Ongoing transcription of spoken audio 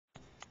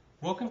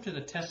Welcome to the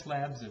test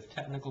labs of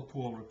technical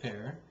pool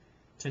repair.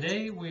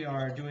 Today we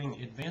are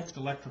doing advanced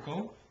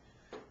electrical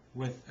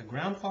with a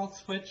ground fault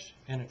switch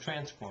and a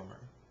transformer.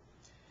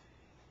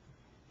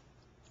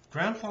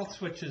 Ground fault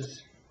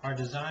switches are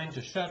designed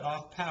to shut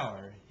off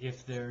power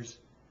if there's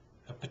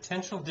a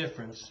potential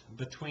difference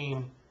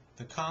between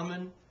the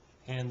common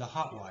and the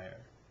hot wire.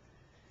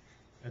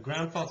 A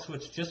ground fault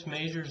switch just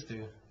measures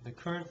the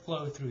current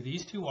flow through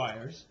these two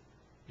wires.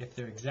 If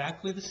they're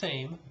exactly the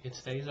same, it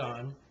stays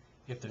on.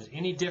 If there's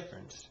any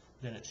difference,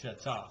 then it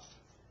shuts off.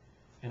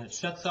 And it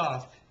shuts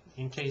off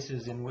in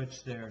cases in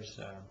which there's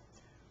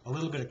a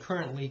little bit of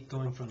current leak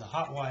going from the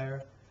hot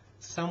wire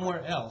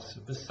somewhere else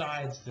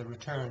besides the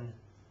return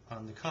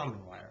on the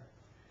common wire.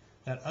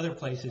 That other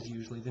place is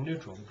usually the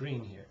neutral, the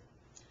green here.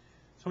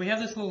 So we have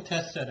this little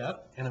test set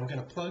up, and I'm going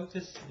to plug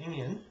this thing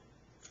in,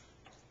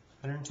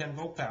 110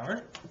 volt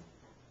power.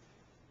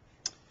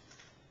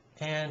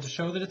 And to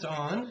show that it's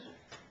on,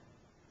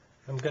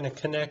 I'm going to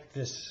connect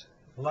this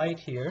light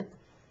here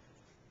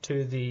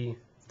to the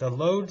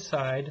load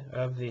side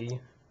of the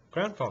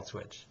ground fault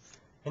switch,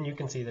 and you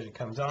can see that it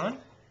comes on.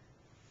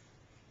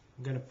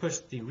 I'm going to push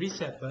the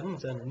reset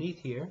buttons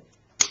underneath here,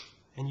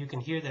 and you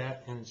can hear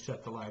that, and it's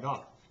shut the light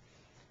off.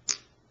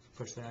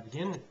 Push that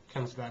again, it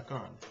comes back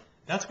on.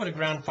 That's what a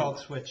ground fault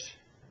switch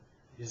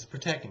is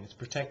protecting. It's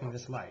protecting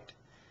this light.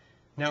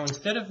 Now,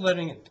 instead of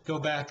letting it go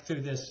back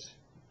through this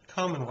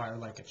common wire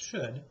like it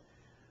should,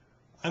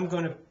 I'm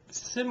going to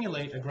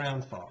simulate a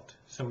ground fault.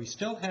 So we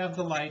still have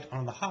the light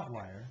on the hot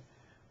wire,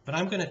 but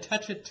I'm going to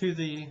touch it to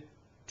the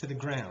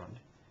ground.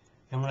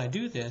 And when I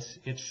do this,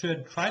 it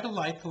should try to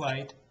light the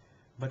light,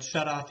 but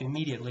shut off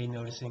immediately,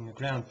 noticing a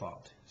ground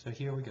fault. So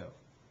here we go.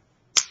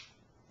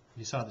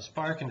 You saw the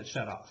spark and it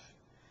shut off.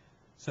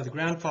 So the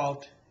ground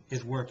fault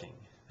is working.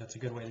 That's a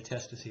good way to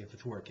test to see if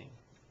it's working.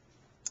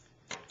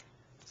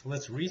 So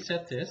let's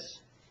reset this.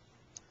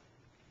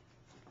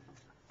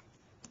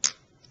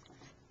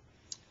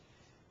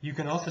 You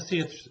can also see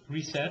it's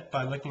reset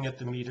by looking at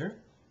the meter.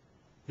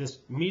 This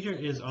meter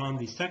is on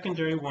the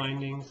secondary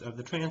windings of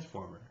the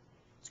transformer.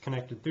 It's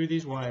connected through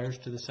these wires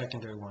to the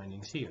secondary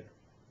windings here.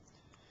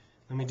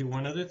 Let me do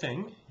one other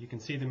thing. You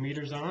can see the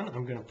meter's on.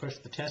 I'm going to push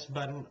the test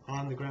button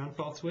on the ground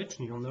fault switch,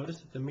 and you'll notice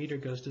that the meter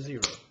goes to 0.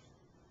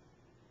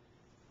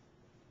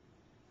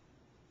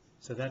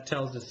 So that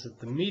tells us that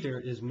the meter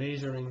is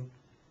measuring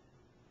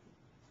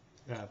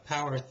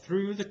power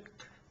through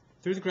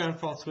the ground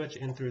fault switch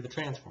and through the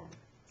transformer.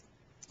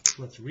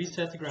 Let's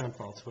reset the ground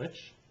fault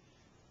switch.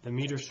 The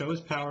meter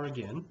shows power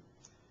again.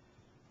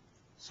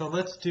 So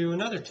let's do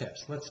another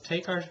test. Let's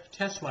take our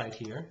test light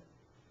here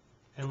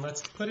and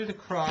let's put it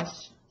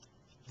across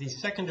the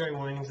secondary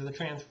windings of the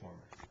transformer.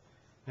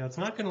 Now, it's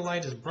not going to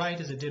light as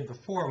bright as it did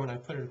before when I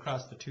put it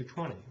across the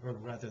 220, or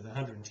rather the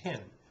 110,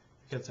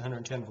 because it's a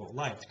 110 volt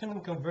light. It's going to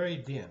go very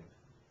dim.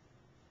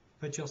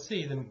 But you'll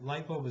see the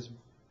light bulb is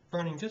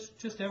burning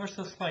just ever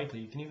so slightly.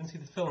 You can even see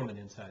the filament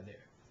inside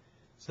there.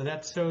 So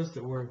that shows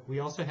that we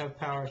also have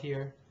power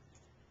here,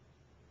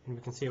 and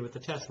we can see it with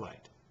the test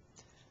light.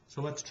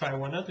 So let's try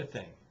one other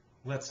thing.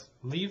 Let's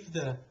leave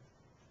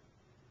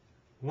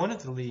one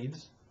of the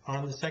leads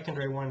on the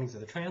secondary windings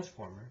of the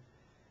transformer,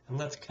 and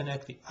let's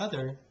connect the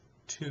other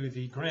to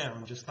the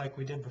ground, just like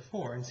we did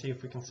before, and see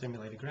if we can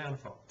simulate a ground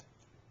fault.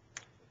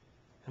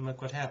 And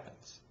look what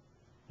happens.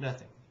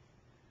 Nothing.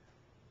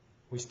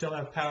 We still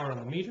have power on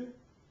the meter,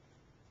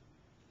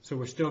 so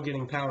we're still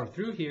getting power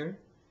through here,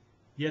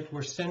 yet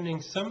we're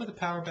sending some of the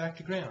power back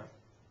to ground,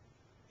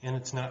 and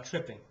it's not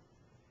tripping.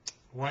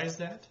 Why is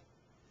that?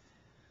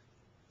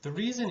 The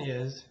reason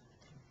is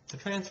the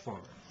transformer.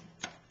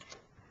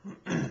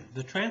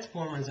 The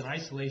transformer is an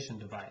isolation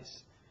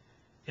device.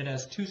 It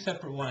has two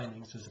separate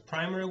windings. There's a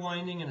primary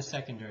winding and a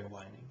secondary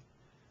winding.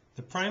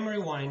 The primary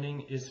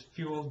winding is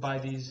fueled by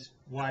these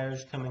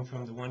wires coming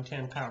from the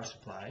 110 power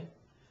supply.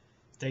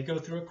 They go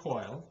through a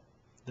coil.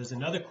 There's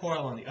another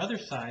coil on the other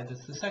side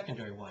that's the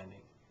secondary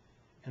winding,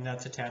 and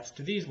that's attached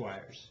to these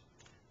wires.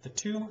 The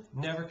two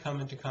never come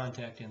into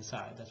contact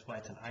inside. That's why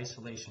it's an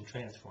isolation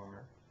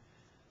transformer.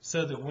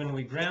 So that when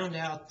we ground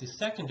out the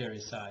secondary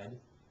side,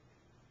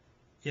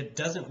 it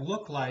doesn't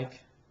look like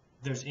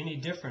there's any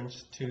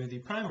difference to the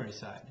primary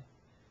side.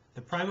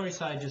 The primary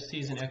side just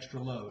sees an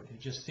extra load. It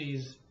just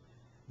sees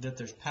that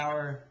there's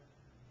power.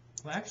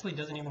 Well, actually, it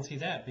doesn't even see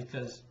that,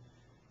 because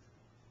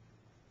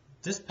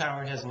this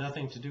power has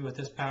nothing to do with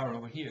this power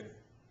over here.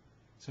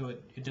 So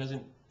it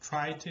doesn't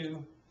try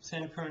to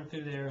send current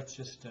through there. It's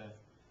just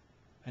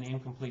an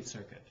incomplete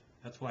circuit.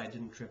 That's why it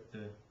didn't trip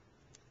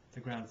the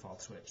ground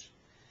fault switch.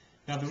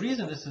 Now, the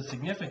reason this is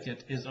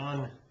significant is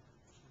on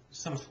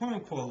some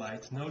swimming pool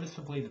lights,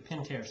 noticeably the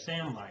Pentair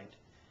Sam light,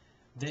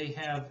 they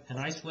have an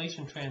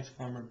isolation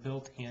transformer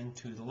built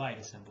into the light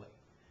assembly,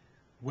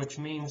 which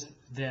means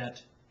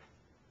that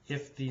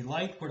if the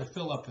light were to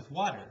fill up with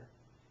water,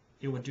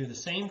 it would do the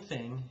same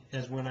thing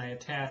as when I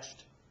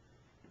attached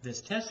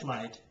this test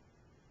light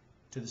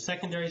to the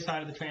secondary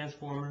side of the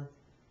transformer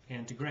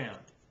and to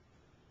ground,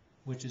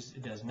 which is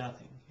it does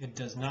nothing. It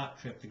does not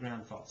trip the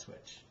ground fault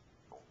switch.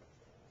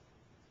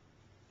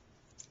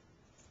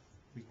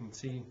 we can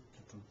see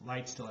that the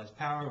light still has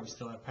power. We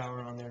still have power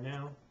on there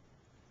now.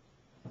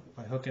 If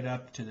I hook it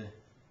up to the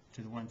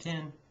 110,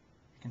 you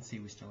can see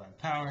we still have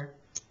power.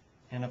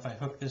 And if I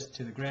hook this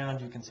to the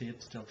ground, you can see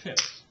it still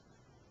trips.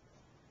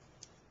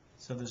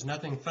 So there's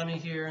nothing funny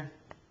here.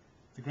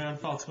 The ground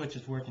fault switch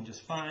is working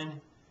just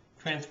fine.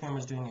 Transformer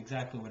is doing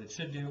exactly what it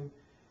should do.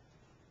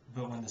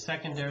 But when the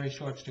secondary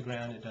shorts to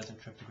ground, it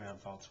doesn't trip the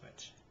ground fault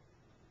switch.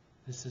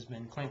 This has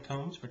been Clint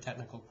Combs for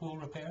Technical Pool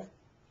Repair.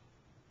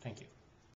 Thank you.